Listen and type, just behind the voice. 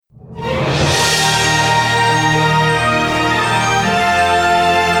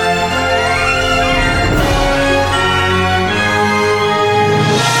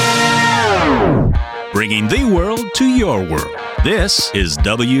your world. This is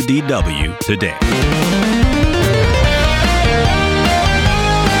WDW Today.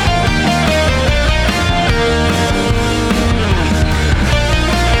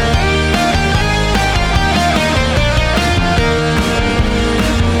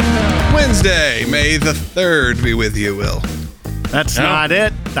 Wednesday, May the 3rd be with you, Will. That's not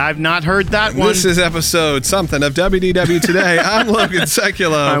it. I've not heard that one. This is episode something of WDW Today. I'm Logan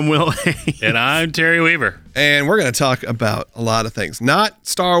Seculo. I'm Will Hayes. And I'm Terry Weaver. And we're going to talk about a lot of things. Not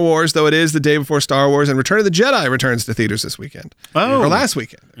Star Wars, though it is the day before Star Wars, and Return of the Jedi returns to theaters this weekend. Oh. Or last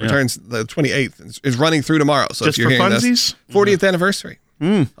weekend. It returns the 28th. Is running through tomorrow. So Just if you're for hearing funsies? this, 40th anniversary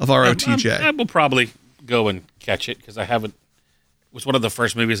of ROTJ. I will probably go and catch it because I haven't. It was one of the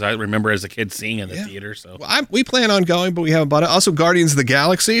first movies I remember as a kid seeing in the theater. So We plan on going, but we haven't bought it. Also, Guardians of the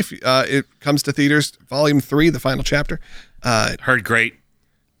Galaxy, if it comes to theaters, Volume 3, the final chapter. heard great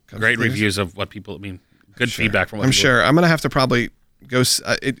reviews of what people. I mean, good feedback from. What I'm people. sure. I'm gonna have to probably go.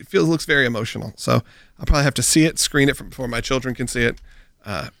 It looks very emotional, so I'll probably have to see it, screen it before my children can see it,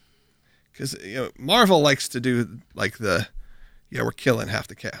 because Marvel likes to do like we're killing half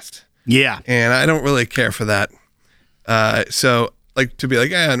the cast. Yeah. And I don't really care for that. So like to be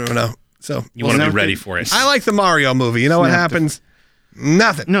like, I don't know. So You want to be ready for it. I like the Mario movie. You know what happens?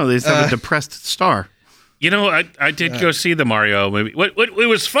 Nothing. No, they just have a depressed star. You know, I did go see the Mario movie. It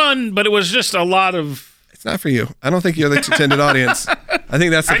was fun, but it was just a lot of. It's not for you. I don't think you're the intended audience. I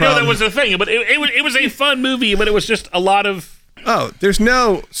think that's the I problem. know that was the thing, but it was a fun movie, but it was just a lot of. Oh, there's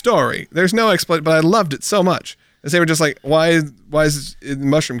no story. There's no explanation, but I loved it so much. As they were just like, why is it in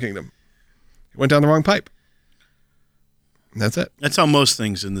Mushroom Kingdom? It went down the wrong pipe. And that's it. That's how most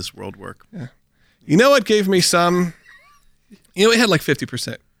things in this world work. Yeah. You know what gave me some? It had like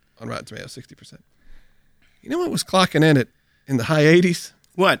 50% on Rotten Tomatoes, 60%. You know what was clocking in the high 80s?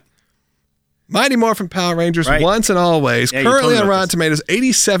 What? Mighty Morphin Power Rangers, Right. Once and Always. Yeah, you told Currently me on about Rotten Tomatoes,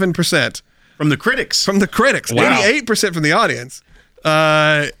 87% From the critics. from the critics, Wow. 88% from the audience,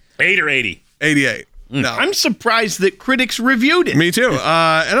 8 or 80. 88. No. I'm surprised that critics reviewed it. Me too.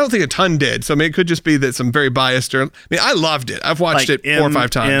 I don't think a ton did. So I mean, it could just be that some very biased. I loved it. I've watched it 4 or 5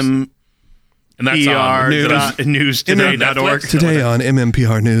 times. And that's on NewsToday.org. Today on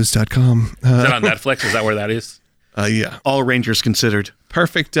mmprnews.com. Is that on Netflix? Is that where that is? Yeah. All Rangers considered.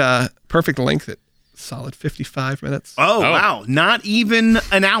 Perfect length at solid 55 minutes. Oh, wow. Not even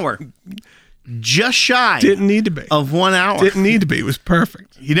an hour. Just shy Didn't need to be. of 1 hour. Didn't need to be. It was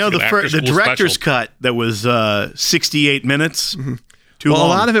perfect. You know, the after-school director's special. cut that was 68 minutes. Too Well,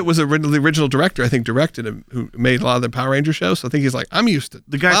 long. a lot of it was the original director, I think, directed him, who made a lot of the Power Ranger shows. So I think he's like, I'm used to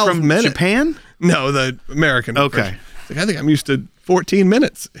The guy 12 from minutes. Japan? No, the American. Okay. version. He's like, I think I'm used to 14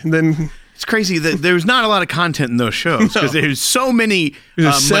 minutes. And then It's crazy that there's not a lot of content in those shows because there's so many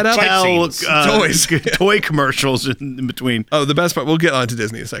set up Mattel toys. toy commercials in between. Oh, the best part, we'll get on to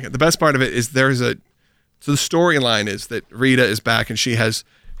Disney in a second. The best part of it is so the storyline is that Rita is back and she has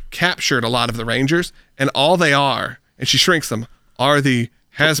captured a lot of the Rangers, and all they are, and she shrinks them, are the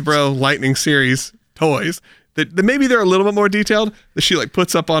Hasbro Lightning Series toys. That maybe they're a little bit more detailed, that she like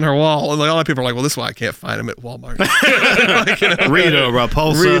puts up on her wall, and like all the people are like, well, this is why I can't find them at Walmart. Rita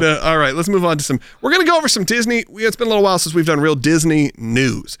Repulsa. Rita. All right, let's move on to we're going to go over some Disney. It's been a little while since we've done real Disney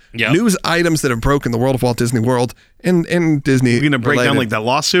news. Yep. News items that have broken the world of Walt Disney World and Disney. We're going to break down related. like that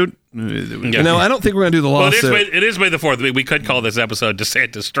lawsuit. No, I don't think we're going to do the lawsuit. It is May the 4th. We could call this episode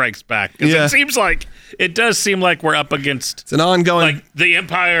DeSantis Strikes Back. Because it does seem like we're up against It's an ongoing. like the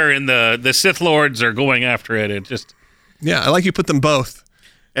Empire and the Sith Lords are going after it. It just Yeah, I like you put them both.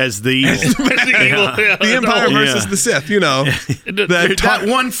 As the The Empire versus the Sith, that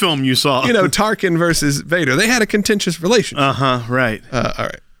one film you saw. Tarkin versus Vader. They had a contentious relationship. Right. All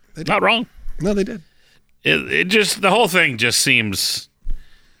right. not wrong. No, they did. It just the whole thing just seems.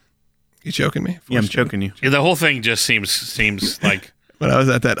 You choking me? Yeah, I'm choking you. The whole thing just seems like. When I was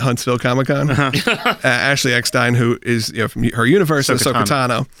at that Huntsville Comic Con, Ashley Eckstein, who is from her universe, Ahsoka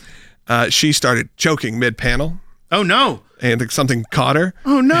Tano, she started choking mid-panel, Oh, no. and something caught her.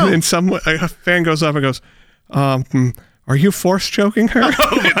 Oh, no. And a fan goes up and goes, are you force choking her?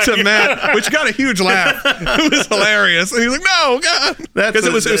 To Matt, which got a huge laugh. It was hilarious. And he's like, no, God. Because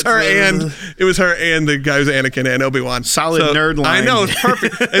it was her and the guy who's Anakin and Obi-Wan. Solid nerd line. I know, it's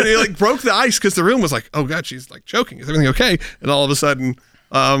perfect. And he like broke the ice because the room was like, oh God, she's like choking. Is everything okay? And all of a sudden,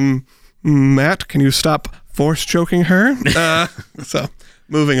 Matt, can you stop force choking her? So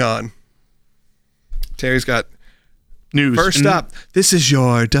moving on. Terry's got News. first up. This is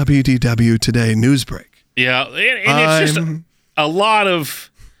your WDW Today news break. Yeah, and it's just a lot of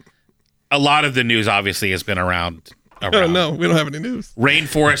the news obviously has been around around. Oh, no, we don't have any news.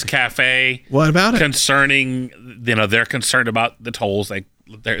 Rainforest Cafe. What about it? Concerning, they're concerned about the tolls.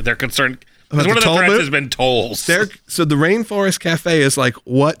 They're concerned. About Because one the of the toll threats booth? has been tolls. So the Rainforest Cafe is like,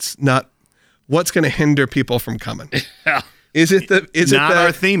 what's going to hinder people from coming? Yeah. Is it our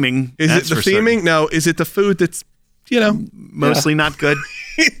theming. Is that's it the for theming? certain. No. Is it the food that's, Mostly not good.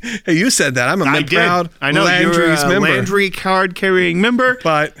 Hey, you said that. I'm a proud I know Landry's you're a member. Landry card carrying member,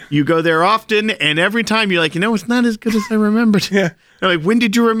 But you go there often, and every time you're like, it's not as good as I remembered. Yeah. They're like, when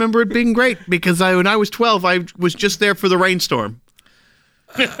did you remember it being great? Because when I was 12, I was just there for the rainstorm.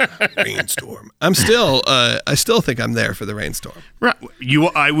 rainstorm. I still think I'm there for the rainstorm. Right.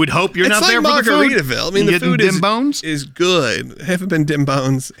 I would hope you're It's not like there for the food. Margaritaville. I mean, You the getting food dim bones? is good. I haven't been dim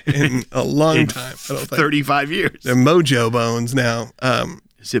bones in a long time. I don't think. 35 years. They're mojo bones now.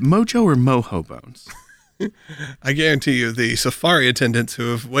 Is it Mojo or Moho bones? I guarantee you, the safari attendants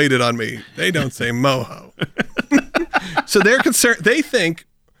who have waited on me, they don't say moho. So they're concerned. They think,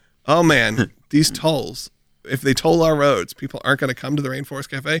 oh man, these tolls. If they toll our roads, people aren't going to come to the Rainforest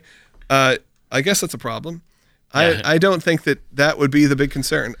Cafe. I guess that's a problem. Yeah. I don't think that would be the big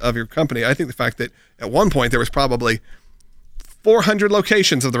concern of your company. I think the fact that at one point there was probably 400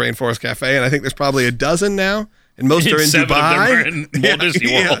 locations of the Rainforest Cafe, and I think there's probably a dozen now, and most are in 7 Dubai. of them are in Walt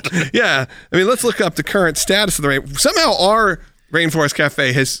Disney World. Yeah. I mean, let's look up the current status of the Somehow our Rainforest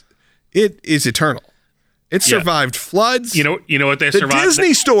Cafe is eternal. It Yeah. survived floods. You know what they the survived?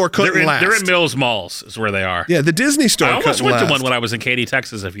 Disney store couldn't last. They're in Mills Malls, is where they are. Yeah, the Disney store I almost couldn't went to last. one when I was in Katy,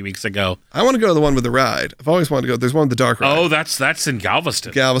 Texas, a few weeks ago. I want to go to the one with the ride. I've always wanted to go. There's one with the dark ride. Oh, that's in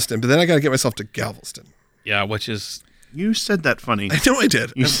Galveston. Galveston. But then I got to get myself to Galveston. Yeah, which is. You said that funny. I know I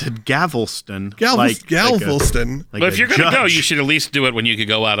did. You said Galveston. Galveston. Like But if you're going to go, judge. you should at least do it when you could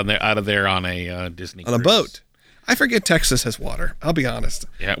go out of there on a Disney On a cruise. boat. I forget Texas has water. I'll be honest.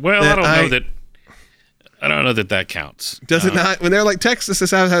 Yeah. Well, I don't know that counts. Does it not? When they're like, Texas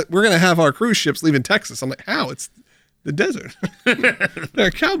is we're going to have our cruise ships leaving Texas. I'm like, how? It's the desert.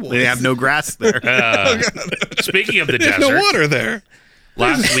 They're cowboys. They have no grass there. Speaking of the There's desert, no water there.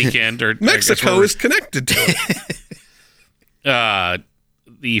 last weekend or Mexico is connected to it.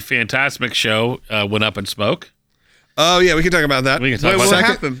 the Fantasmic show went up in smoke. Oh, yeah. We can talk about that. We can talk Wait, about what that.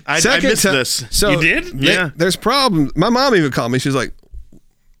 happened? I missed this. So You did? Yeah. There's problems. My mom even called me. She was like,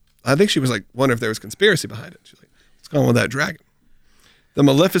 I think she was like, wonder if there was conspiracy behind it. She's like, what's going on with that dragon? The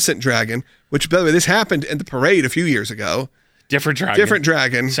Maleficent dragon, which, by the way, this happened in the parade a few years ago. Different dragon. Different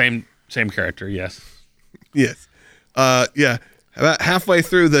dragon. Same character. Yes. Yes. Yeah. About halfway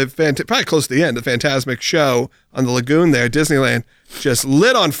through probably close to the end, the Fantasmic show on the lagoon there, Disneyland, just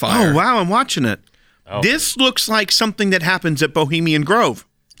lit on fire. Oh, wow, I'm watching it. Oh. This looks like something that happens at Bohemian Grove.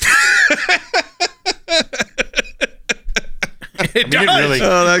 It really.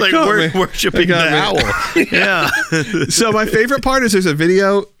 Oh, that Like got we're me. worshiping the That got me. owl. Yeah. So my favorite part is there's a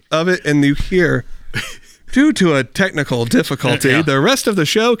video of it, and you hear, due to a technical difficulty, Yeah. the rest of the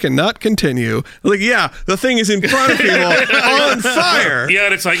show cannot continue. Like, yeah, the thing is in front of people on fire. Yeah,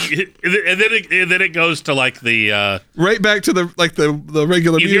 and it's like, and then it goes to like the Right back to the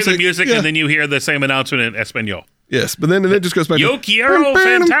regular you music. hear the music Yeah. and then you hear the same announcement in Espanol. Yes, but then it just goes back Yo to quiero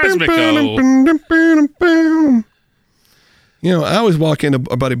Fantasmico. You know, I always walk into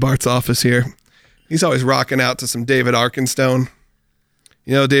our buddy Bart's office here. He's always rocking out to some David Arkenstone.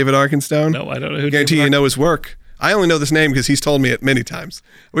 You know David Arkenstone? No, I don't know who. I guarantee you know his work. I only know this name because he's told me it many times.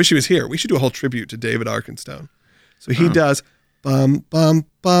 I wish he was here. We should do a whole tribute to David Arkenstone. So he does bum bum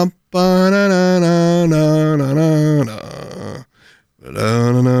bum ba na na na na na na na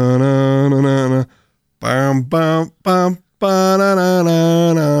na na na na na bum bum bum ba na na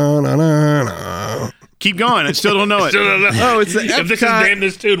na na na na. Keep going. I still don't know it. Still don't know. Oh, it's the If this is Epcot. Name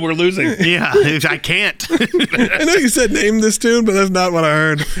This Tune, we're losing. Yeah, I can't. I know you said name this tune, but that's not what I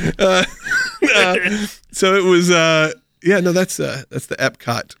heard. So it was, that's the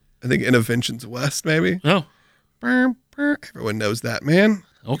Epcot. I think Innovations West, maybe. Oh, Everyone knows that, man.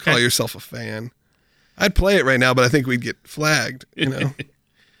 You Okay. call yourself a fan. I'd play it right now, but I think we'd get flagged. You know.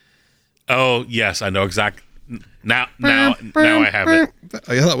 oh yes, I know exactly. Now I have it.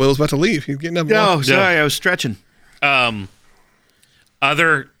 I thought Will was about to leave. He's getting up. Oh, sorry, I was stretching. Earlier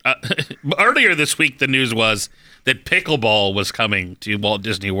this week, the news was that pickleball was coming to Walt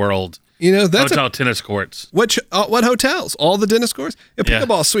Disney World. You know that's Hotel tennis courts. what hotels? All the tennis courts. Yeah, Yeah.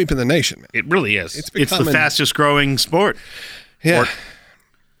 pickleball's sweeping the nation, man. It really is. It's becoming- the fastest growing sport. Yeah.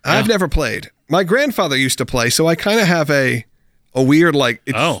 I've never played. My grandfather used to play, so I kind of have a weird, like,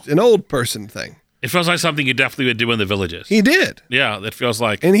 it's an old person thing. It feels like something you definitely would do in the villages. He did. Yeah, that feels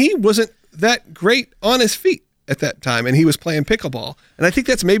like. And he wasn't that great on his feet at that time, and he was playing pickleball. And I think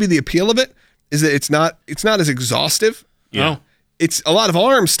that's maybe the appeal of it. is that it's not as exhaustive. Yeah. It's a lot of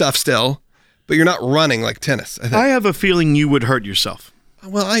arm stuff still, but you're not running like tennis. I think. I have a feeling you would hurt yourself.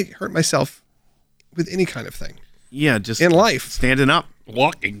 Well, I hurt myself with any kind of thing Yeah, just in life. standing up.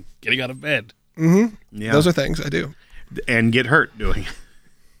 Walking, getting out of bed. Yeah. Those are things I do. And get hurt doing it.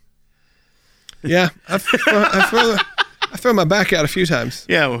 Yeah, I've thrown my back out a few times.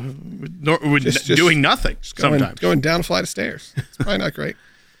 Yeah, with Just doing nothing sometimes. Going down a flight of stairs. It's probably not great.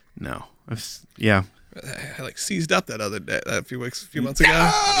 No. Yeah. I like seized up that other day, a few months ago.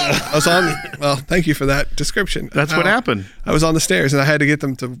 I was on. Well, thank you for that description. That's what happened. I was on the stairs and I had to get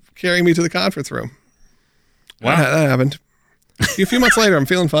them to carry me to the conference room. Wow. That happened. A few months later, I'm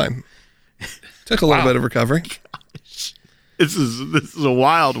feeling fine. Took a little bit of recovery. This is a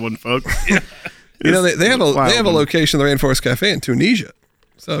wild one, folks. You know, they have a location, the Rainforest Cafe in Tunisia.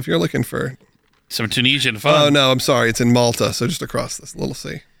 So if you're looking for, Some Tunisian fun. oh no, I'm sorry, it's in Malta, so just across this little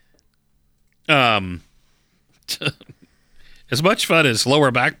sea. As much fun as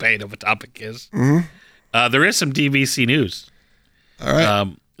lower back pain of a topic is, there is some DVC news. All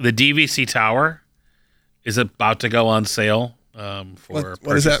right. The DVC Tower is about to go on sale for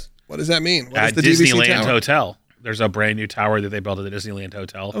What is that? purchase What does that mean? What at is the DVC Disneyland Tower? Hotel. There's a brand new tower that they built at the Disneyland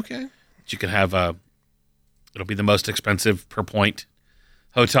Hotel. Okay. You can have it'll be the most expensive per point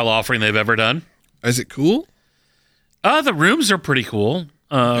hotel offering they've ever done. Is it cool? The rooms are pretty cool.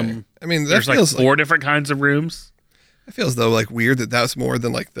 I mean, that There's like feels four different kinds of rooms. it feels though like weird that was more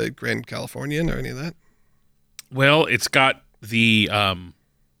than like the Grand Californian or any of that. Well, it's got the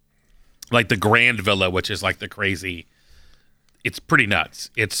like the Grand Villa, which is like the crazy. It's pretty nuts.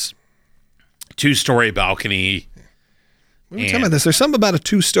 It's 2-story balcony. We were talking about this. There's something about a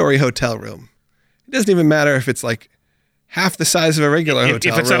 2-story hotel room. It doesn't even matter if it's like half the size of a regular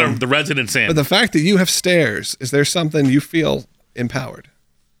hotel If it's room. at the Residence Inn. But the fact that you have stairs, is there something you feel empowered?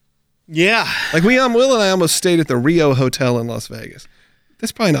 Yeah. Like Will and I almost stayed at the Rio Hotel in Las Vegas.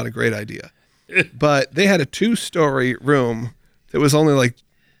 That's probably not a great idea. But they had a 2-story room that was only like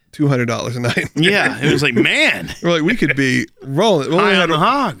 $200 a night. Yeah. It was like, man. We're like, we could be rolling. High on the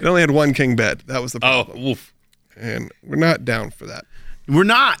hog. It only had one king bed. That was the oh, problem. oof. And we're not down for that. We're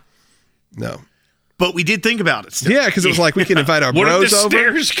not. No. But we did think about it still. Yeah, because it was like we can invite our Where did bros the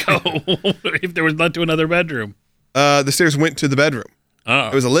over. stairs go if there was not to another bedroom? The stairs went to the bedroom.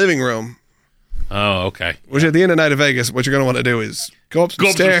 It was a living room. Oh, okay. Which at the end of Night of Vegas, what you're going to want to do is go up some Go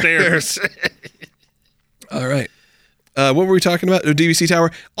up some stairs. stairs. All right. What were we talking about? The DVC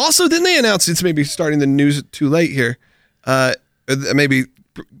Tower. Also, didn't they announce, it's maybe starting the news too late here, maybe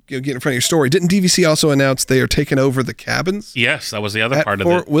get in front of your story. Didn't DVC also announce they are taking over the cabins Yes, that was the other at part of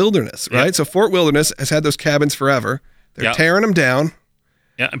Fort it. Wilderness, right? Yep. So Fort Wilderness has had those cabins forever. They're Yep. tearing them down.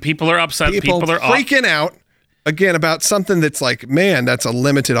 Yeah, and people are upset. People People are freaking out. Again, about something that's like, man, that's a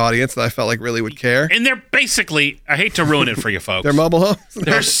limited audience that I felt like really would care. And they're basically, I hate to ruin it for you folks. They're mobile homes.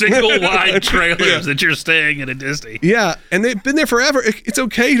 They're single wide trailers that you're staying in a Disney. Yeah, and they've been there forever. It's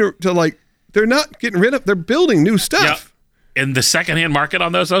okay to like, they're not getting rid of, they're building new stuff. And the secondhand market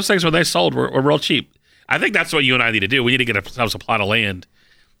on those things when they sold were real cheap. I think that's what you and I need to do. We need to get ourselves a plot of land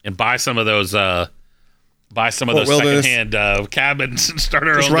and buy some of those Wilderness. secondhand cabins and start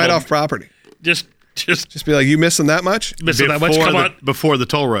our Just own right little- off property. Just Just be like, you missing that much? missing that much. Before the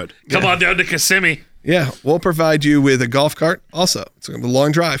toll road. Come on down to Kissimmee. Yeah, we'll provide you with a golf cart. Also, it's going to be a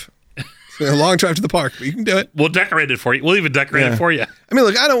long drive. It's going to be a long drive to the park, but you can do it. We'll decorate it for you. We'll even decorate it for you. I mean,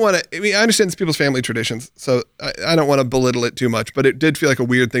 look, I don't want to. I mean, I understand it's people's family traditions, so I don't want to belittle it too much. But it did feel like a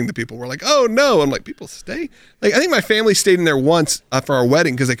weird thing that people were like, "Oh no!" I'm like, people stay. Like, I think my family stayed in there once for our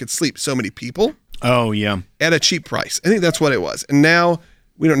wedding because they could sleep so many people Oh, yeah. at a cheap price. I think that's what it was. And now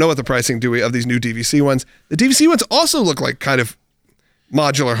we don't know what the pricing do we of these new DVC ones. The DVC ones also look like kind of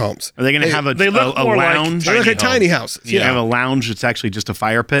modular homes. Are they going to have they look a more like lounge? They look like Tiny tiny houses. You have a lounge that's actually just a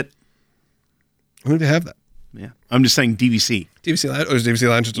fire pit? Who do have that? Yeah. I'm just saying DVC. DVC Lounge, or is DVC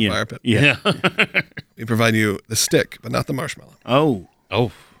Lounge just a fire pit? Yeah. We provide you the stick, but not the marshmallow. Oh.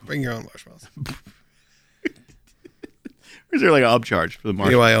 Oh, Bring your own marshmallows. Or is there like an upcharge for the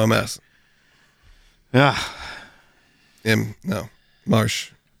marshmallow? BYOMS. Yeah.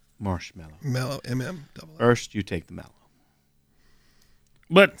 Marshmallow. Mellow, MM, double L. First, you take the mallow.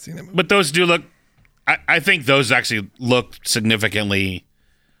 but Seen that movie. but those do look. I think those actually look significantly.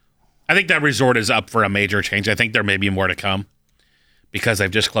 I think that resort is up for a major change. I think there may be more to come because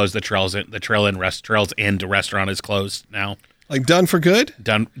they've just closed the Trails End restaurant is closed now. Like done for good?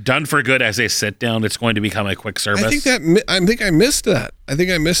 Done for good as a sit down. It's going to become a quick service. I think I missed that. I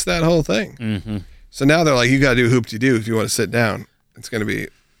think I missed that whole thing. Mm-hmm. So now they're like, you got to do hoop-de-doo if you want to sit down. It's going to be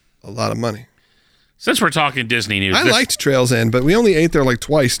a lot of money. Since we're talking Disney news, I liked Trails End, but we only ate there like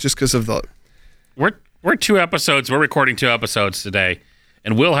twice just because of we're 2 episodes. We're recording 2 episodes today,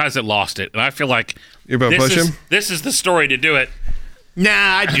 and Will hasn't lost it. And I feel like You're about to push him? This is the story to do it. Nah,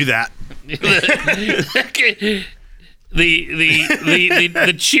 I'd do that.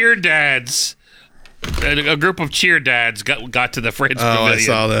 the cheer dads, a group of cheer dads got to the French Pavilion. I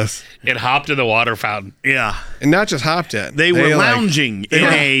saw this. And hopped in the water fountain. Yeah. And not just hopped in. They were lounging in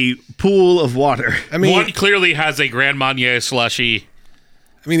a pool of water. I mean, one clearly has a Grand Marnier slushie.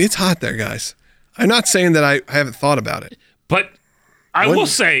 I mean, it's hot there, guys. I'm not saying that I haven't thought about it. But I will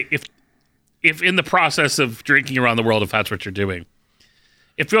say, if in the process of drinking around the world, if that's what you're doing,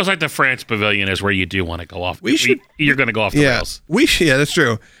 it feels like the France Pavilion is where you do want to go off. You're going to go off the rails. Yeah, that's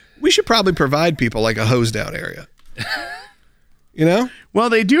true. We should probably provide people like a hose down area. You know? Well,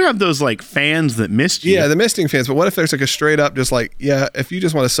 they do have those like fans that mist you. Yeah, the misting fans. But what if there's like a straight up, just like, if you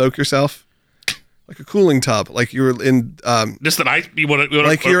just want to soak yourself, like a cooling tub, like you were in, just an ice. You want to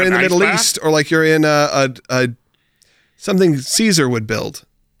like you're in the Middle East, or like you're in something Caesar would build,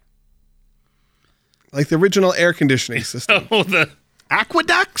 like the original air conditioning system. Oh, the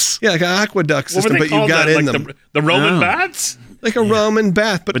aqueducts. Yeah, like an aqueduct system, but you got in them. The Roman baths. Like a Roman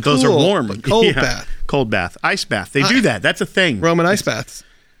bath, but those are warm. But cold bath. Cold bath. Ice bath. They do that. That's a thing. Roman ice baths.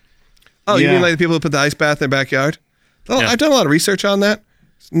 Oh, you mean like the people who put the ice bath in their backyard? Well, I've done a lot of research on that.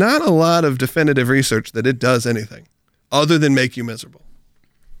 It's not a lot of definitive research that it does anything other than make you miserable.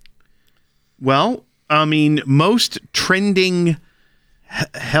 Well, I mean, most trending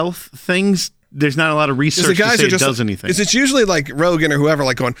health things, there's not a lot of research to say it does anything. Because it's usually like Rogan or whoever,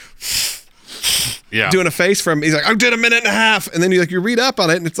 like going... doing a face from, he's like, I did a minute and a half, and then you read up on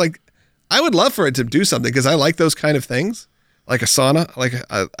it, and it's like, I would love for it to do something because I like those kind of things, like a sauna. Like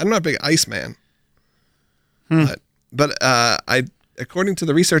I'm not a big ice man, but I, according to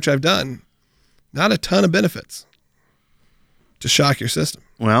the research I've done, not a ton of benefits to shock your system.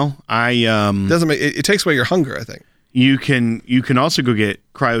 Well, doesn't make it takes away your hunger. I think you can also go get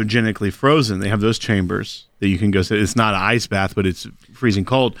cryogenically frozen. They have those chambers that you can go. So it's not an ice bath, but it's freezing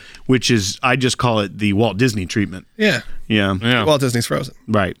cold, which is, I just call it the Walt Disney treatment. Yeah. Walt Disney's Frozen.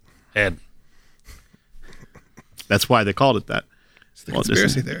 Right. Ed. That's why they called it that. It's the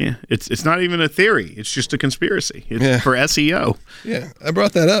conspiracy theory. Yeah. It's not even a theory. It's just a conspiracy. It's for SEO. Yeah. I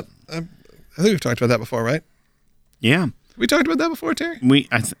brought that up. I think we've talked about that before, right? Yeah. We talked about that before, Terry?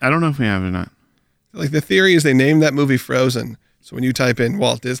 I don't know if we have or not. Like the theory is they named that movie Frozen. So when you type in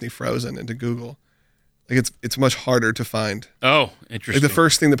Walt Disney Frozen into Google, like it's much harder to find. Oh, interesting. Like the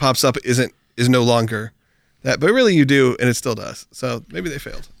first thing that pops up is no longer that, but really you do, and it still does. So maybe they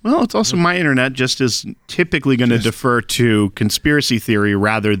failed. Well, it's also my internet just is typically going to defer to conspiracy theory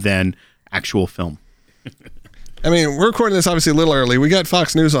rather than actual film. I mean, we're recording this obviously a little early. We got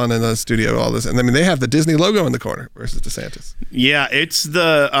Fox News on in the studio, all this, and I mean they have the Disney logo in the corner versus DeSantis. Yeah, it's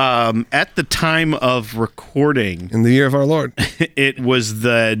the at the time of recording in the year of our Lord, it was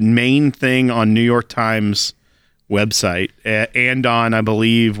the main thing on New York Times website and on, I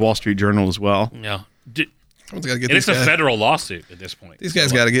believe, Wall Street Journal as well. Yeah, it's a federal lawsuit at this point. These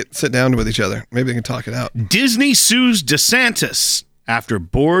guys got to sit down with each other. Maybe they can talk it out. Disney sues DeSantis after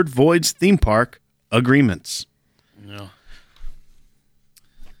board voids theme park agreements. Yeah.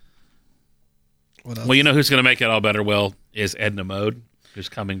 Well, you know who's going to make it all better, Will, is Edna Mode, who's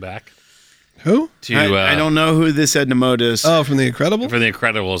coming back. Who? I don't know who this Edna Mode is. Oh, from The Incredibles? For The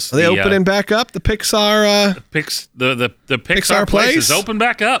Incredibles. Are they opening back up? The Pixar... the Pixar place is open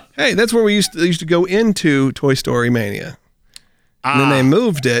back up. Hey, that's where we used to go into Toy Story Mania. And then they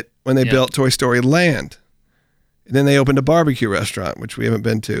moved it when they built Toy Story Land. And then they opened a barbecue restaurant, which we haven't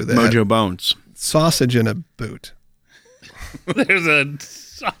been to. Mojo Bones. Sausage in a boot.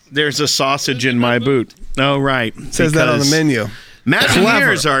 There's a sausage in my boot. Oh, right. It says that on the menu.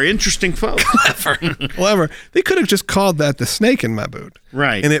 Imagineers are interesting folks. Clever. They could have just called that the snake in my boot.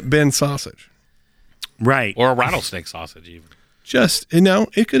 Right. And it been sausage. Right. Or a rattlesnake sausage, even.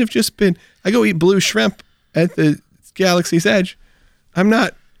 It could have just been, I go eat blue shrimp at the Galaxy's Edge.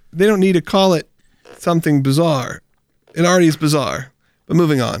 They don't need to call it something bizarre. It already is bizarre. But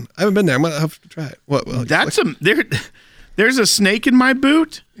moving on. I haven't been there. I'm going to have to try it. What? Well, there's a snake in my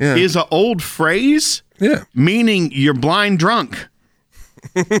boot is an old phrase. Yeah. Meaning you're blind drunk.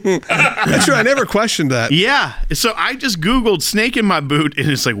 That's true. I never questioned that. Yeah. So I just Googled snake in my boot and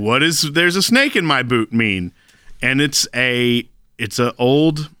it's like, what does there's a snake in my boot mean? And it's an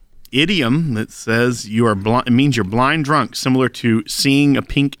old idiom that says you are blind. It means you're blind drunk, similar to seeing a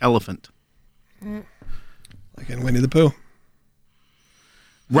pink elephant. Like in Winnie the Pooh.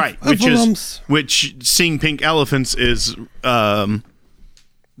 Right. Which seeing pink elephants is the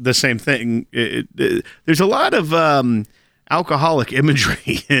same thing. There's a lot of alcoholic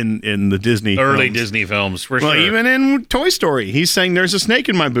imagery in the Disney Early films. Disney films, for Well, sure. even in Toy Story, he's saying there's a snake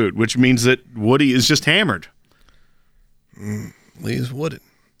in my boot, which means that Woody is just hammered. Lee is wooden.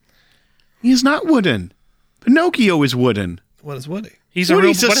 He is not wooden. Pinocchio is wooden. What is Woody? He's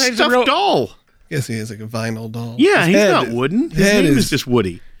Woody's a but he's stuffed doll. Yes, he is like a vinyl doll. Yeah, His he's head not is- wooden. His head name is is just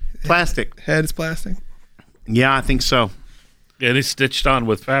Woody. Plastic. Head is plastic. Yeah, I think so. And he's stitched on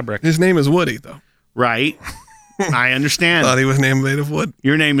with fabric. His name is Woody, though. Right. I understand. Thought he was named made of wood.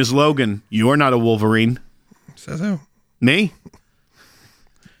 Your name is Logan. You're not a Wolverine. Says who? Me?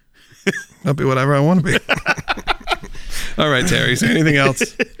 I'll be whatever I want to be. All right, Terry. Is there anything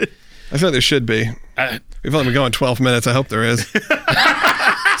else? I feel like there should be. We've only been going 12 minutes. I hope there is.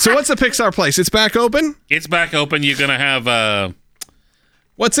 So what's the Pixar place? It's back open? It's back open. You're gonna have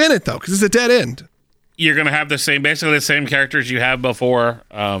What's in it, though? Because it's a dead end. basically the same characters you have before.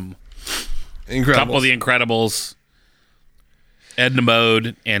 Incredible. Couple of the Incredibles, Edna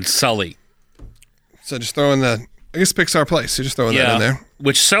Mode, and Sully. So just throwing the, I guess Pixar place. So just throwing that in there.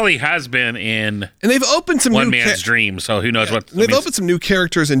 Which Sully has been in And they've opened some One new Man's Dream, so who knows what. They've opened some new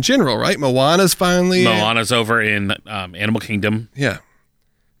characters in general, right? Moana's finally. Moana's over in Animal Kingdom. Yeah.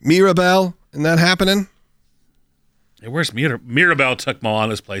 Mirabelle, isn't that happening? Hey, where's Mirabelle took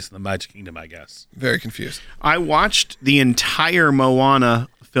Moana's place in the Magic Kingdom, I guess. Very confused. I watched the entire Moana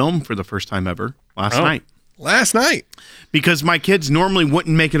film for the first time ever last night. Last night. Because my kids normally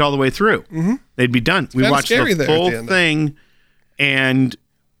wouldn't make it all the way through. Mm-hmm. They'd be done. We kinda watched scary the there at full the end. thing, and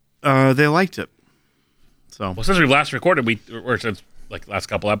they liked it. So Well, since we last recorded, or since like last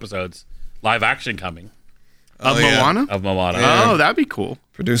couple episodes, live action coming of yeah. Moana? of Moana, Oh, that'd be cool.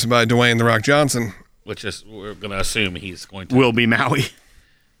 Produced by Dwayne The Rock Johnson. which is we're going to assume he's going to. Will be Maui.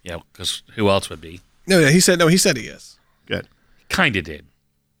 Yeah, because who else would be? No, he said he is. Good. Kind of did.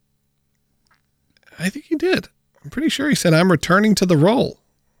 I think he did. I'm pretty sure he said, I'm returning to the role.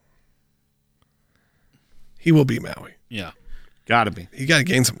 He will be Maui. Yeah. Gotta be. He got to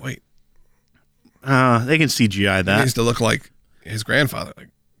gain some weight. They can CGI He that. needs to look like his grandfather, like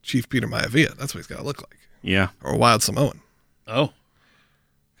Chief Peter Maivia. That's what he's got to look like. Yeah. Or a wild Samoan. Oh,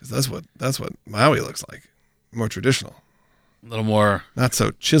 Because that's what Maui looks like. More traditional. a little more. Not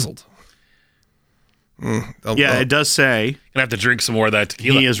so chiseled. Yeah, it does say Gonna have to drink some more of that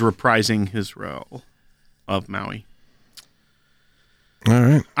tequila. he is reprising his role of Maui. All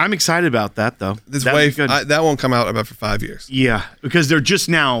right. I'm excited about that, though. This That'd way, be good. that won't come out about for 5 years. Yeah, because they're just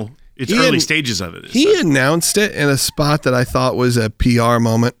now. It's He early had- stages of it. He announced it in a spot that I thought was a PR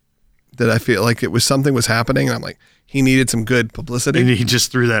moment. That I feel like it was something was happening, and I'm like, he needed some good and publicity. he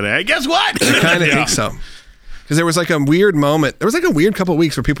just threw that at. Guess what? I kind of think so. Because there was like a weird moment. There was like a weird couple of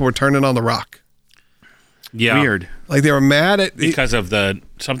weeks where people were turning on The Rock. Yeah. Weird. Like they were mad at Because of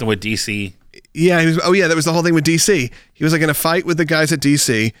something with DC. Yeah, that was the whole thing with DC. He was like in a fight with the guys at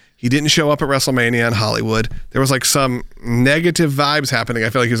DC. He didn't show up at WrestleMania in Hollywood. There was like some negative vibes happening. I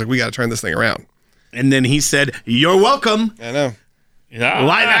feel like he was like, we got to turn this thing around. And then he said, "You're welcome." I know. Yeah.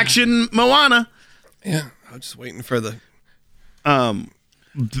 Live action Moana. Yeah, I was just waiting for the.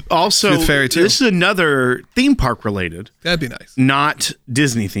 Also, Tooth Fairy, too. this is another theme park related, That'd be nice. not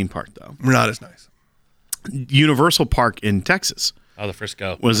Disney theme park though. Not as nice. Universal Park in Texas Oh, the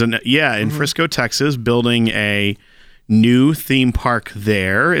Frisco. was in Frisco, Texas, building a new theme park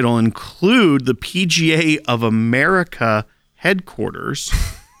there. It'll include the PGA of America headquarters,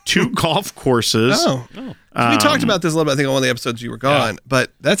 2 golf courses. Oh. We talked about this a little bit, I think, on one of the episodes you were gone,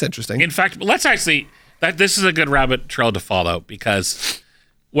 but that's interesting. In fact, let's actually. This is a good rabbit trail to follow because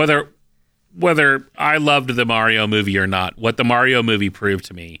whether I loved the Mario movie or not, what the Mario movie proved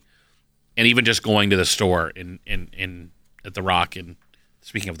to me, and even just going to the store in at the Rock, and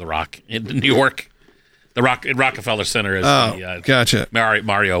speaking of the Rock in New York, the Rock in Rockefeller Center is the Gotcha.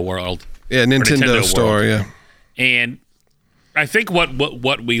 Mario World. Yeah, or Nintendo store, World. yeah. And I think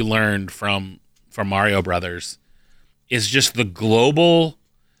what we learned from Mario Brothers is just the global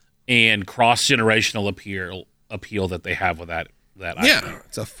and cross-generational appeal that they have with that IP. Yeah,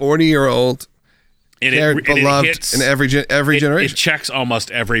 it's a 40-year-old And beloved hits- in every generation. It checks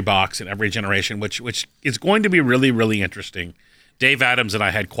almost every box in every generation, which is going to be really, really interesting. Dave Adams and I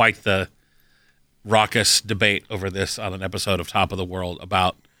had quite the raucous debate over this on an episode of Top of the World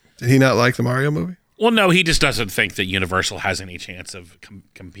about. Did he not like the Mario movie? Well, no, he just doesn't think that Universal has any chance of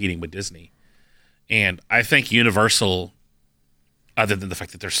competing with Disney. And I think Universal, other than the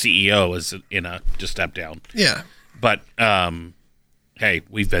fact that their CEO is just stepped down. Yeah. But, hey,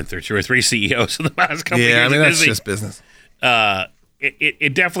 we've been through 2 or 3 CEOs in the past couple of Yeah, years. I mean, at that's Disney. just business.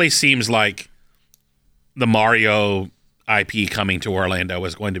 It definitely seems like the Mario IP coming to Orlando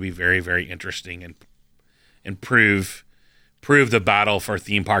is going to be very, very interesting and prove prove the battle for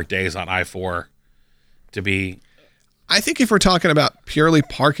theme park days on I-4 to be. I think if we're talking about purely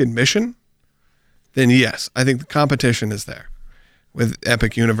park admission, then yes, I think the competition is there with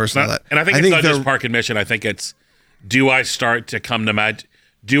Epic Universal. And I think it's not just park admission. I think it's, do I start to come to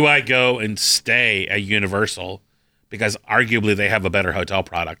do I go and stay at Universal because arguably they have a better hotel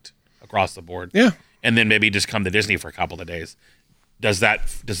product across the board? Yeah. And then maybe just come to Disney for a couple of days. Does that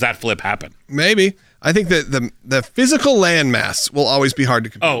flip happen? Maybe. I think that the physical landmass will always be hard to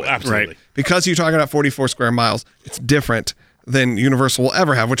compete with. Absolutely. Right. Because you're talking about 44 square miles, it's different than Universal will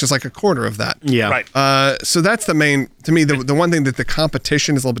ever have, which is like a quarter of that. Yeah. Right. So that's the main, to me, the one thing that the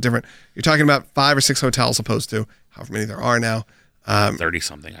competition is a little bit different. You're talking about 5 or 6 hotels opposed to however many there are now.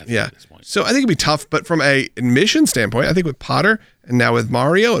 30-something, I think, Yeah. at this point. So I think it'd be tough, but from a admission standpoint, I think with Potter and now with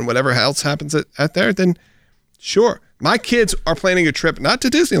Mario and whatever else happens at there, then sure. My kids are planning a trip, not to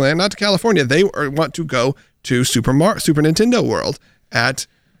Disneyland, not to California. They want to go to Super Nintendo World at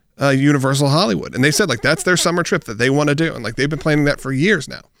Universal Hollywood. And they said like that's their summer trip that they want to do. And like they've been planning that for years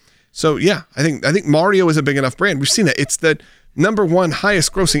now. So yeah, I think Mario is a big enough brand. We've seen it. It's the #1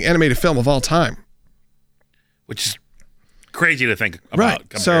 highest grossing animated film of all time. Which is crazy to think about.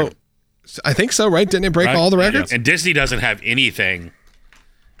 Right. So I think so, right? Didn't it break all the records? And Disney doesn't have anything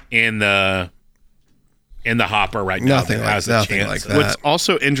in the hopper right now. Nothing like that. What's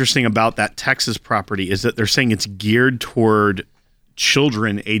also interesting about that Texas property is that they're saying it's geared toward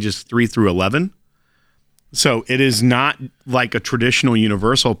children ages 3 through 11. So it is not like a traditional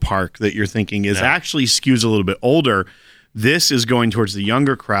Universal park that you're thinking is actually skews a little bit older. This is going towards the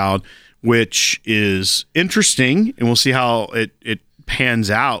younger crowd, which is interesting, and we'll see how it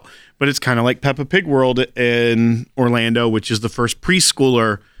pans out. But it's kind of like Peppa Pig World in Orlando, which is the first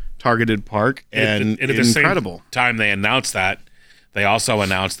preschooler targeted park, and at the incredible. Same time they announced that, they also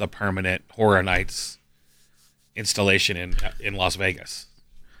announced the permanent Horror Nights installation in Las Vegas.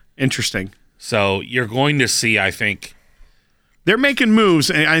 Interesting. So you're going to see, I think, they're making moves,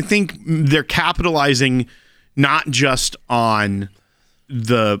 and I think they're capitalizing not just on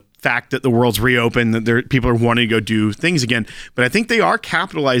the fact that the world's reopened, that people are wanting to go do things again, but I think they are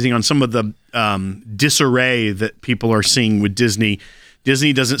capitalizing on some of the disarray that people are seeing with Disney.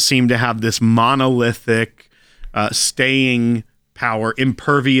 Disney doesn't seem to have this monolithic staying power,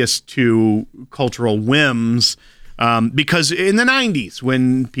 impervious to cultural whims, because in the 90s,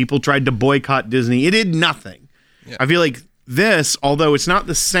 when people tried to boycott Disney, it did nothing. Yeah. I feel like this, although it's not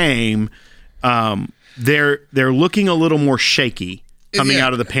the same, they're looking a little more shaky coming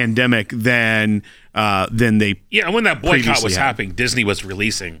out of the pandemic than they when that boycott was happening, Disney was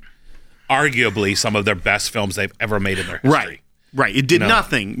releasing arguably some of their best films they've ever made in their history. Right. It did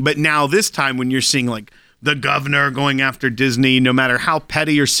nothing. But now this time when you're seeing like the governor going after Disney, no matter how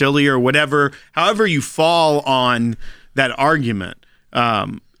petty or silly or whatever, however you fall on that argument,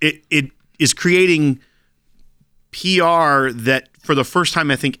 it is creating PR that for the first time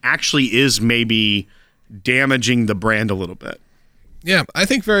I think actually is maybe damaging the brand a little bit. Yeah, I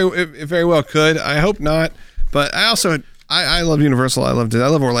think it very well could. I hope not, but I also I love Universal. I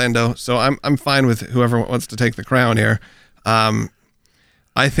love Orlando, so I'm fine with whoever wants to take the crown here.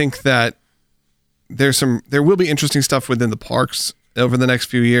 I think that there will be interesting stuff within the parks over the next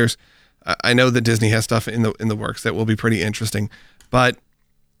few years. I know that Disney has stuff in the works that will be pretty interesting, but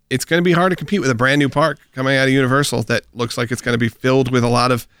it's going to be hard to compete with a brand new park coming out of Universal that looks like it's going to be filled with a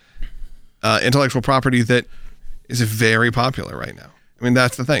lot of intellectual property that is very popular right now. I mean,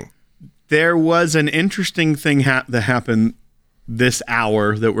 that's the thing. There was an interesting thing that happened this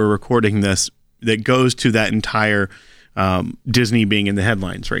hour that we're recording this that goes to that entire Disney being in the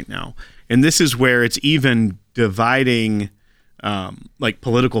headlines right now. And this is where it's even dividing like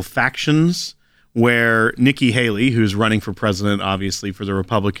political factions, where Nikki Haley, who's running for president, obviously, for the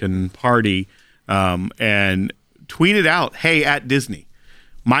Republican Party, and tweeted out, "Hey, at Disney,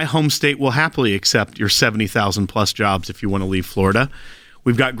 my home state will happily accept your 70,000 plus jobs if you want to leave Florida.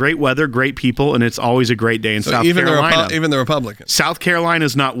 We've got great weather, great people, and it's always a great day in South Carolina." Even the Republicans. South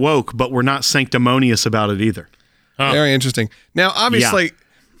Carolina's not woke, but we're not sanctimonious about it either. Very interesting. Now, obviously,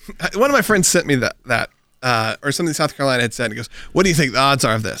 one of my friends sent me that or something South Carolina had said. He goes, "What do you think the odds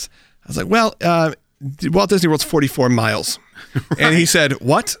are of this?" I was like, "Well, Walt Disney World's 44 miles." Right. And he said,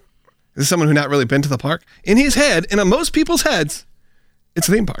 "What?" This is someone who not really been to the park. In his head, and on most people's heads, it's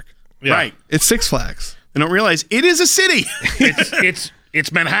a theme park. Yeah. Right. It's Six Flags. They don't realize it is a city.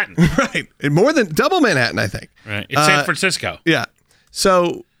 It's Manhattan. Right. And more than double Manhattan, I think. Right. It's San Francisco. Yeah.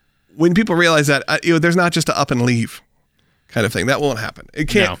 So when people realize that, there's not just a up and leave kind of thing. That won't happen. It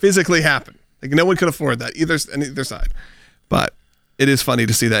can't physically happen. Like no one could afford that, either side. But it is funny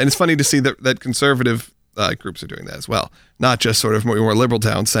to see that. And it's funny to see that conservative groups are doing that as well. Not just sort of more liberal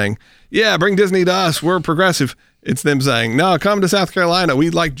towns saying, yeah, bring Disney to us. We're progressive. It's them saying, no, come to South Carolina. We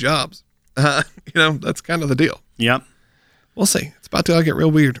like jobs. That's kind of the deal. Yep. We'll see. It's about to get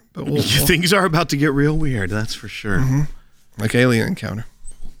real weird. But Things are about to get real weird. That's for sure. Mm-hmm. Like Alien Encounter.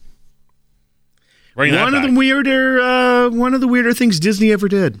 One of the weirder things Disney ever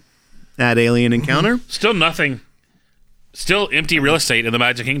did. That Alien Encounter. Still nothing. Still empty real estate in the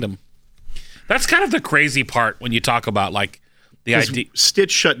Magic Kingdom. That's kind of the crazy part when you talk about like the idea.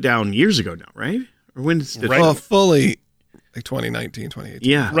 Stitch shut down years ago now, right? Or when did Stitch? Well, fully like 2019, 2018.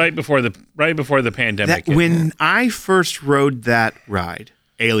 Yeah, right before the pandemic. When I first rode that ride,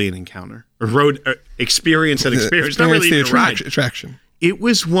 Alien Encounter, or rode experience, not really the even a ride. attraction. It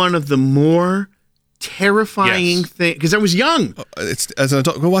was one of the more terrifying things because I was young. It's as an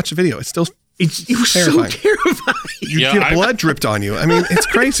adult. Go watch the video. It was terrifying. So terrifying. You get blood dripped on you. I mean, it's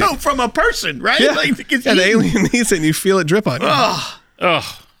crazy. No, from a person, right? Yeah. Like, the alien eats it and you feel it drip on you.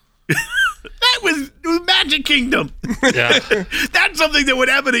 Oh. That was Magic Kingdom. Yeah. That's something that would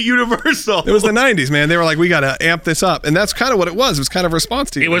happen at Universal. It was the 90s, man. They were like, we got to amp this up. And that's kind of what it was. It was kind of a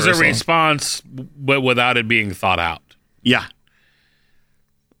response to Universal. It was a response, but without it being thought out. Yeah.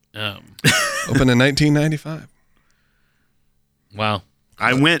 Opened in 1995. Wow.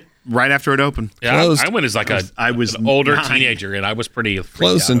 I went right after it opened. Yeah, Closed. I went as I was an older 9. teenager, and I was pretty freaked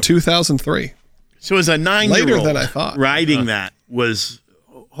Closed out in 2003. So as a 9-year-old, Later than I thought. riding that was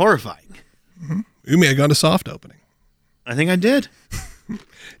horrifying. You may have gone to soft opening. I think I did.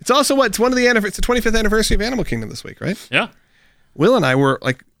 It's also it's one of it's the 25th anniversary of Animal Kingdom this week, right? Yeah. Will and I were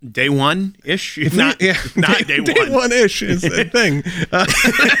like day one-ish. Not day one. Day one-ish is the thing.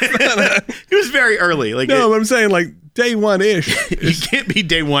 It was very early. Like no, but I'm saying like day one-ish. You can't be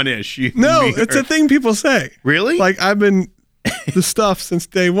day one-ish. No, it's a thing people say. Really? Like I've been the stuff since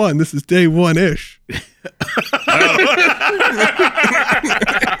day one. This is day one-ish.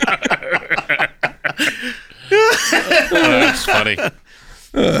 That's funny.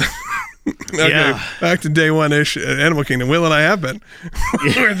 Okay, back to day one-ish at Animal Kingdom. Will and I have been.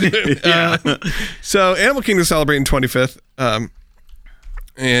 So Animal Kingdom celebrating 25th.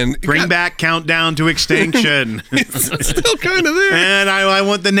 And Bring back Countdown to Extinction. It's still kind of there. And I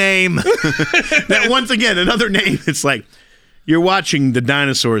want the name. That once again, another name. It's like you're watching the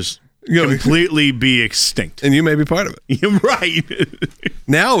dinosaurs completely be extinct. And you may be part of it. You're right.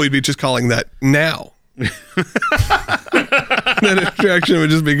 Now we'd be just calling that Now. That attraction would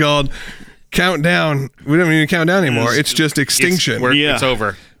just be called Countdown. We don't even count down anymore. It's just Extinction. It's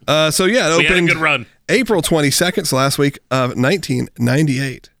over. So yeah, it We had a opened good run. April 22nd, so last week of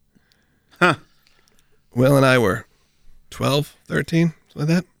 1998. Huh. Will and I were 12, 13,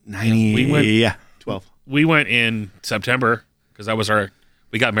 something like that. 90. 12. We went in September because that was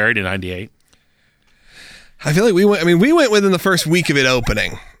we got married in 98. I feel like we went within the first week of it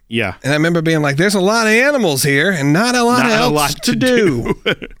opening. Yeah. And I remember being like, there's a lot of animals here and not a lot else to do.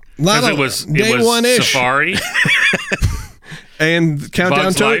 Because it was one-ish. Safari. And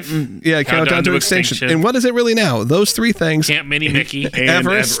Countdown Countdown to Extinction. And what is it really now? Those three things. Camp Mini Mickey. And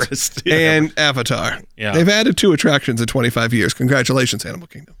Everest. And Avatar. Yeah. They've added 2 attractions in 25 years. Congratulations, Animal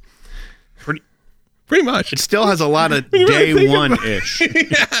Kingdom. Pretty much. It still has a lot of day one-ish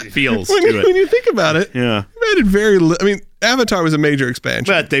feels to it. When you think about it, yeah. they've added very little. I mean, Avatar was a major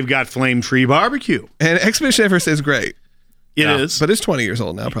expansion. But they've got Flame Tree Barbecue. And Expedition Everest is great. It is. But it's 20 years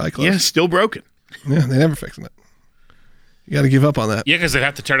old now, probably close. Yeah, still broken. Yeah, they never fixing it. You got to give up on that. Yeah, because they'd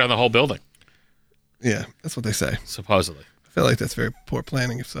have to tear down the whole building. Yeah, that's what they say. Supposedly. I feel like that's very poor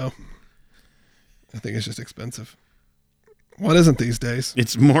planning, if so. I think it's just expensive. What isn't these days?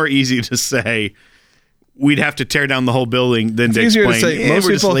 It's more easy to say we'd have to tear down the whole building than It's to easier explain, to say most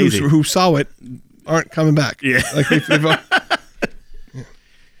we're just people lazy. who saw it aren't coming back. Yeah. Like they've all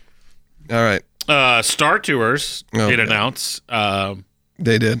right. Star Tours did announce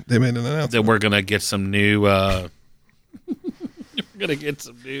They did. They made an announcement. that we're going to get some new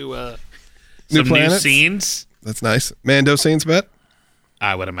new planets? scenes. That's nice. Mando scenes, bet?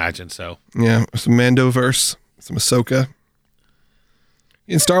 I would imagine so. Yeah, some Mandoverse, some Ahsoka.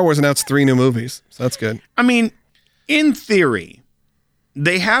 And Star Wars announced 3 new movies, so that's good. I mean, in theory,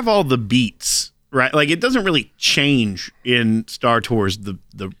 they have all the beats, right? Like, it doesn't really change in Star Tours, the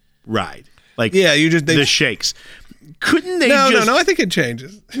ride. Like, Yeah, the shakes. Couldn't they No, just... no, I think it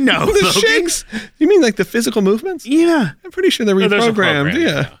changes. No, The Logan. shakes? You mean like the physical movements? Yeah. I'm pretty sure they're there's a reprogrammed. program,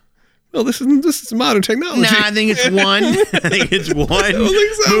 Yeah. Well, this is modern technology. Nah, I think it's one. I think it's one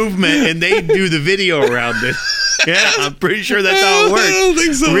think so. movement, and they do the video around it. Yeah, I'm pretty sure that's how it works. I don't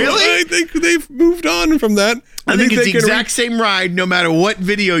think so. Really? I think they've moved on from that. I think it's they the can exact same ride. No matter what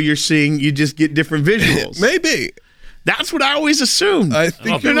video you're seeing, you just get different visuals. Maybe. That's what I always assumed. I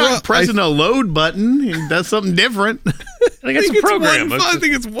think You're you're not right. pressing a load button and does something different. I think it's a program. I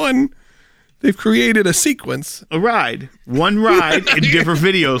think it's one. They've created a sequence. A ride. One ride and different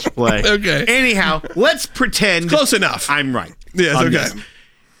videos play. Okay. Anyhow, let's pretend Close enough. I'm right. Yes, on okay. this.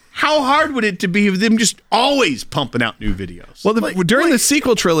 How hard would it be of them just always pumping out new videos? Well, during the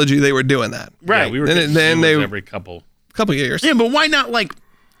sequel trilogy, they were doing that. right. Yeah, we were Then- getting then sequels they- every couple. Couple years. Yeah, but why not like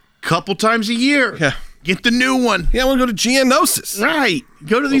couple times a year? Yeah. Get the new one. Yeah, I want to go to Geonosis. Right.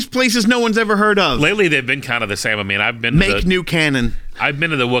 Go to these places no one's ever heard of. Lately, they've been kind of the same. I mean, I've been Make new canon. I've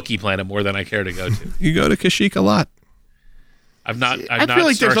been to the Wookiee planet more than I care to go to. You go to Kashyyyk a lot. I've not. I feel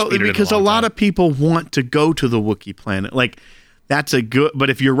like there's because a lot of people want to go to the Wookiee planet. Like that's a good.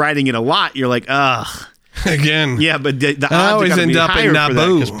 But if you're writing it a lot, you're like, ugh. Again. Yeah, but the odds I are always gonna end be up higher in for that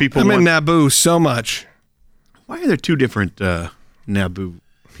Naboo. 'cause people I'm in want. Naboo so much. Why are there two different Naboo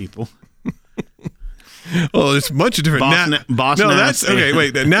people? Oh, there's a bunch of different. Boss no, Nass. that's okay.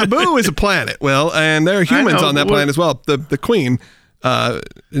 Wait, Naboo is a planet. Well, and there are humans know, on that but planet as well. The Queen,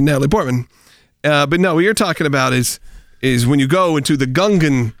 Natalie Portman. But no, what you're talking about is when you go into the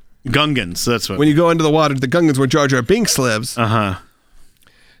Gungan. Gungans. That's what. When you go into the water, the Gungans where Jar Jar Binks lives.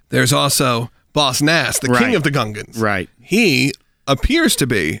 There's also Boss Nass, the king Right. of the Gungans. Right. He appears to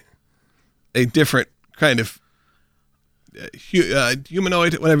be a different kind of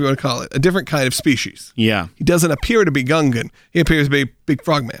humanoid, whatever you want to call it, a different kind of species. Yeah, He doesn't appear to be Gungan. He appears to be a big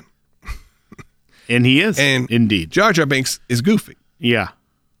frogman. and he is. And indeed. Jar Jar Binks is goofy. Yeah.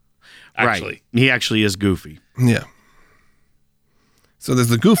 actually. Right. He actually is goofy. Yeah. So there's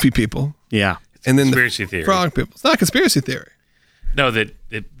the goofy people, Yeah. and then Conspiracy the theory. frog people. It's not a conspiracy theory. No, that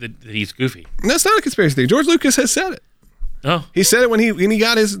he's goofy. That's not a conspiracy theory. George Lucas has said it. Oh, He said it when he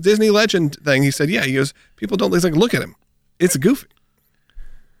got his Disney Legend thing. He said, yeah, he goes, people don't, he's like, look at him. It's goofy.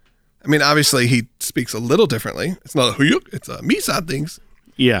 I mean, obviously he speaks a little differently. It's not a huyuk, it's a Misa things.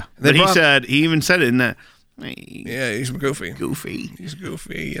 Yeah. They But brought- he even said it in that. Yeah, he's goofy. Goofy. He's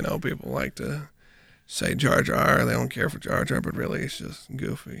goofy. You know, people like to say Jar Jar. They don't care for Jar Jar, but really it's just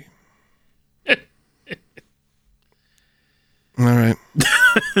goofy. All right.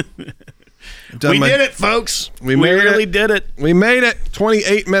 We did it, folks. We We made really it. did it. We made it.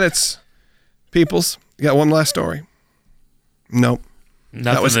 28 minutes, peoples. You got one last story. Nope.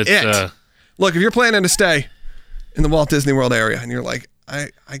 nothing was that's it. Look, if you're planning to stay in the Walt Disney World area and you're like, I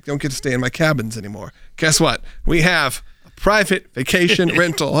don't get to stay in my cabins anymore. Guess what? We have a private vacation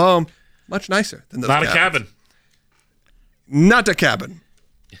rental home, much nicer than those not a cabins. cabin. Not a cabin.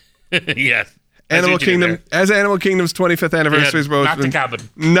 Yes. I see Animal what you did Kingdom, there. as Animal Kingdom's 25th anniversary is Yeah, not the cabin.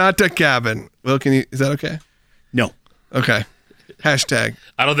 Not a cabin. Will, is that okay? No. Okay. Hashtag.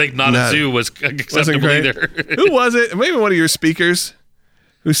 I don't think not No. a zoo was Wasn't acceptable great. either. Who was it? Maybe one of your speakers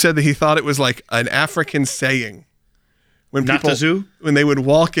who said that he thought it was like an African saying. When Not people, a zoo? When they would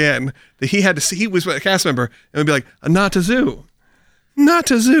walk in, that he had to see, he was a cast member and would be like, not a zoo. Not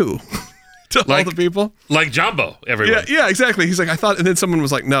a zoo. To all Like- the people. Like Jumbo, everyone. Yeah, exactly. He's like, I thought, and then someone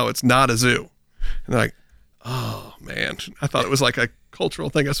was like, no, it's not a zoo. And they're like, oh man, I thought it was like a cultural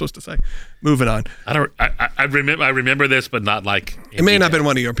thing I was supposed to say. Moving on. I remember this, but not like It may not have been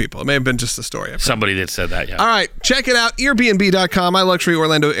one of your people. It may have been just a story. I've heard. somebody that said that. Yeah. All right, check it out. Airbnb.com, my luxury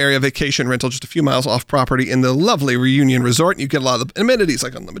Orlando area vacation rental, just a few miles off property in the lovely Reunion Resort. You get a lot of the amenities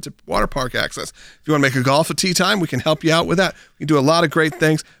like unlimited water park access. If you want to make a golf a tee time, we can help you out with that. We do a lot of great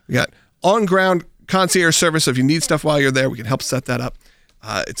things. We got on-ground concierge service. So if you need stuff while you're there, we can help set that up.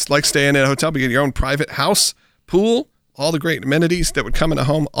 It's like staying in a hotel, but you get your own private house, pool, all the great amenities that would come in a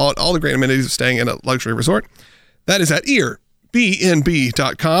home, all the great amenities of staying in a luxury resort. That is at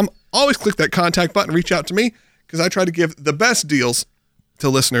airbnb.com. Always click that contact button, reach out to me, because I try to give the best deals to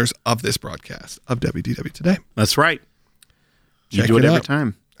listeners of this broadcast of WDW Today. That's right. You Check do it it every out.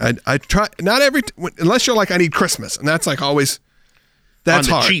 time. I try, not every, unless you're like, I need Christmas, and that's like always, that's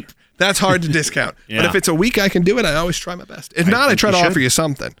On the hard. cheap. That's hard to discount. But Yeah. if it's a week I can do it, I always try my best. If not, I think try to you offer should. you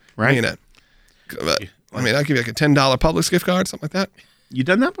something. Right. You know, I mean, I'll give you like a $10 Publix gift card, something like that. You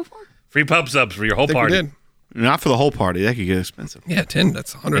done that before? Free pub subs for your whole I think party. we did. Not for the whole party. That could get expensive. Yeah, 10.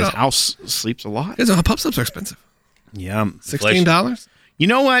 That's His $100. house sleeps a lot. Because pub subs are expensive. Yeah. $16 You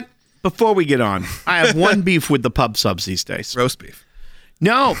know what? Before we get on, I have one beef with the pub subs these days. roast beef.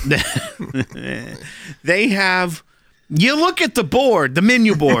 No. They have, you look at the board, the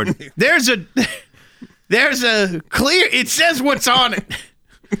menu board. There's a clear, it says what's on it.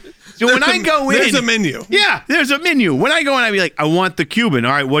 So when I go in. There's a menu. Yeah, there's a menu. When I go in, I be like, I want the Cuban.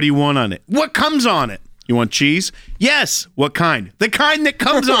 All right, what do you want on it? What comes on it? You want cheese? Yes. What kind? The kind that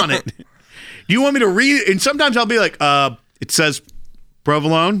comes on it. Do you want me to read it? And sometimes I'll be like, it says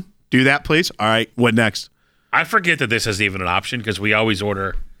provolone. Do that, please. All right. What next? I forget that this is even an option because we always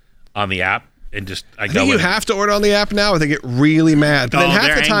order on the app and just I think you have to order on the app now, or they get really mad. But then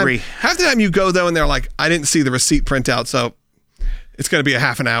half the time you go though, and they're like, "I didn't see the receipt printout, so it's going to be a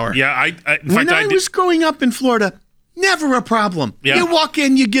half an hour." Yeah, when I was growing up in Florida, never a problem. Yeah. You walk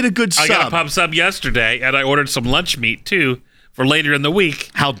in, you get a good sub. I got a pub sub yesterday, and I ordered some lunch meat too for later in the week.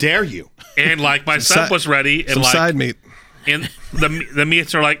 How dare you? And like my sub was ready, and some like side meat, and the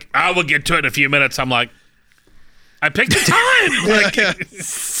meats are like, "I will get to it in a few minutes." I'm like, I picked the time. Like,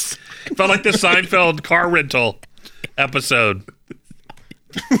 felt like the Seinfeld car rental episode.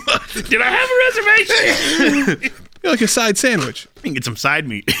 Did I have a reservation? You're like a side sandwich. I can get some side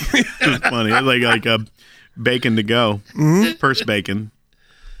meat. It's funny. It's like a bacon to go. Mm-hmm. Purse bacon.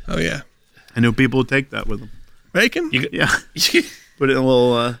 Oh, yeah. I know people would take that with them. Bacon? Yeah. Put it in a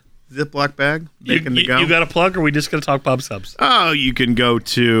little Ziploc bag. Bacon to go. You got a plug, or are we just going to talk pub subs? Oh, you can go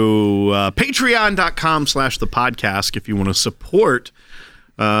to patreon.com/thepodcast if you want to support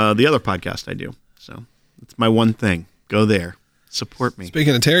the other podcast I do. So it's my one thing. Go there. Support me.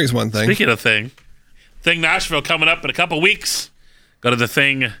 Speaking of Terry's one thing. Speaking of Thing Nashville coming up in a couple weeks. Go to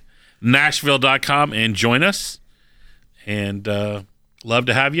thethingnashville.com and join us. And love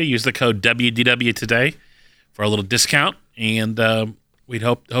to have you. Use the code WDW today for a little discount. And we'd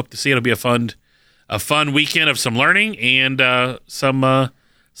hope to see it. It'll be a fun weekend of some learning and some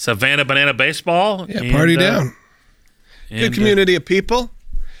Savannah Banana baseball. Yeah, party down. Good community of people.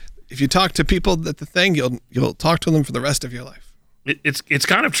 If you talk to people at the thing, you'll talk to them for the rest of your life. It's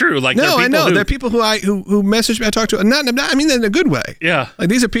kind of true. Like, no, I know there are people who message me. I talk to, and not I mean that in a good way. Yeah, like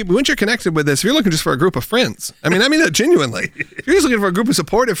these are people. Once you're connected with this, if you're looking just for a group of friends, I mean that genuinely. If you're just looking for a group of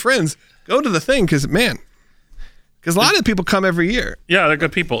supportive friends, go to the thing because a lot of the people come every year. Yeah, they're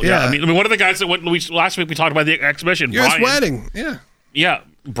good people. Yeah, I mean, one of the guys that went last week we talked about the exhibition. Your wedding. Yeah,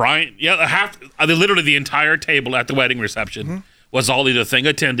 Brian. Yeah, literally the entire table at the wedding reception was all either Thing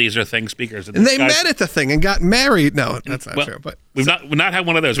attendees or Thing speakers. And they met at the thing and got married. No, that's not true. But we've not had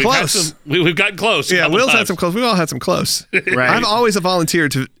one of those. Close. We've gotten close. Yeah, Will's had some close. We've all had some close. Right. I've always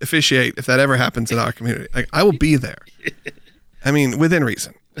volunteered to officiate if that ever happens in our community. Like, I will be there. I mean, within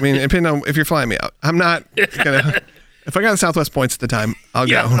reason. I mean, depending on if you're flying me out. I'm not gonna. If I got the Southwest points at the time, I'll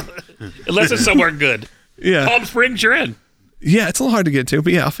go. Unless it's somewhere good. Yeah. Palm Springs, you're in. Yeah, it's a little hard to get to,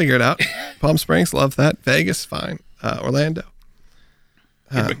 but yeah, I'll figure it out. Palm Springs, love that. Vegas, fine. Orlando.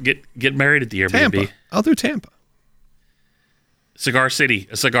 Get married at the Airbnb. Tampa. I'll do Tampa. A Cigar City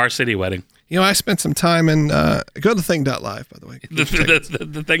wedding. You know, I spent some time in go to thing.live, by the way.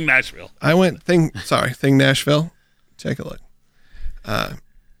 The Thing Nashville. I went Thing Nashville. Take a look.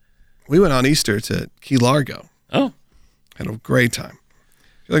 We went on Easter to Key Largo. Oh. Had a great time.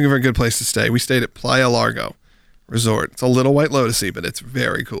 If you're looking for a good place to stay, we stayed at Playa Largo Resort. It's a little White Lotus-y, but it's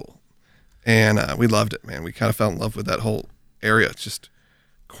very cool. And we loved it, man. We kind of fell in love with that whole area. It's just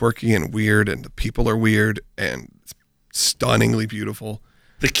quirky and weird, and the people are weird, and it's stunningly beautiful.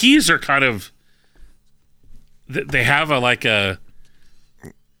 The Keys are kind of, they have they got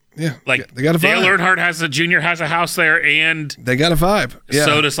a vibe. Dale Earnhardt Jr. has a house there, and they got a vibe. Yeah.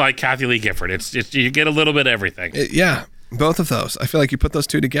 So does like Kathy Lee Gifford. It's just, you get a little bit of everything. Both of those. I feel like you put those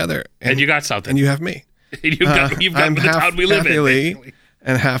two together, and you got something. And you have me. You've got the town we live Kathy in, Lee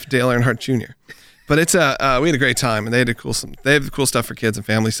and half Dale Earnhardt Jr. But it's we had a great time, and they have cool stuff for kids and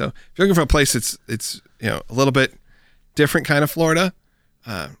families. So if you're looking for a place, it's a little bit different kind of Florida.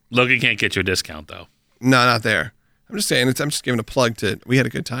 Logan can't get you a discount though. No, not there. I'm just saying. I'm just giving a plug to. We had a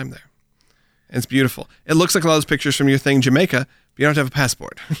good time there, and it's beautiful. It looks like a lot of those pictures from your thing, Jamaica, but you don't have to have a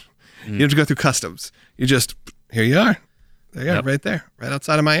passport. You have to go through customs. You just here you are. There you are, right there, right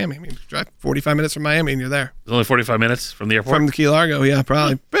outside of Miami. I mean, drive 45 minutes from Miami and you're there. It's only 45 minutes from the airport? From the Key Largo, yeah,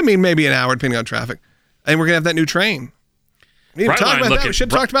 probably. I mean, maybe an hour depending on traffic. And we're going to have that new train. We should have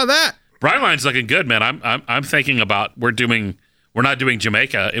talked about that. Brightline's looking good, man. I'm thinking about we're not doing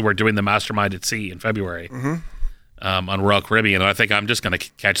Jamaica, we're doing the Mastermind at Sea in February on Royal Caribbean. And I think I'm just going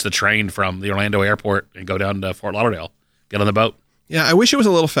to catch the train from the Orlando airport and go down to Fort Lauderdale, get on the boat. Yeah, I wish it was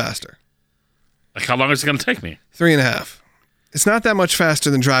a little faster. Like, how long is it going to take me? 3.5. It's not that much faster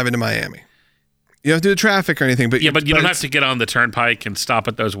than driving to Miami. You don't have to do the traffic or anything, but you don't have to get on the turnpike and stop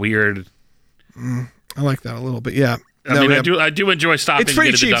at those weird. I like that a little bit. Yeah, I do enjoy stopping. It's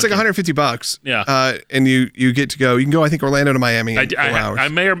pretty cheap. It's like $150. Yeah, and you get to go. You can go. I think Orlando to Miami in 4 hours. I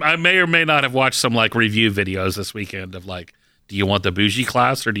may or may not have watched some like review videos this weekend of like Do you want the bougie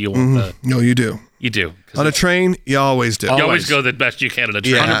class or do you want the? No, you do. You do. 'Cause On a train, you always do. you always go the best you can at a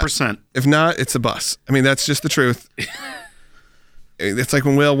train. Yeah. 100%. If not, it's a bus. I mean, that's just the truth. It's like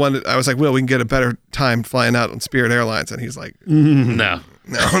when Will wanted, I was like, Will, we can get a better time flying out on Spirit Airlines. And he's like, No.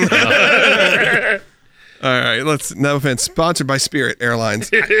 all right, no offense, sponsored by Spirit Airlines.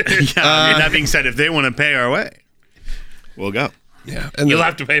 Yeah, I mean, that being said, if they want to pay our way, we'll go. Yeah. And You'll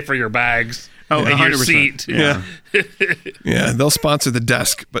have to pay for your bags and your 100%. seat. yeah. Yeah, they'll sponsor the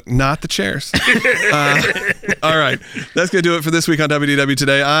desk, but not the chairs. All right, that's going to do it for this week on WDW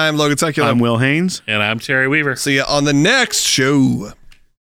Today. I'm Logan Sekula. I'm Will Haynes. And I'm Terry Weaver. See you on the next show.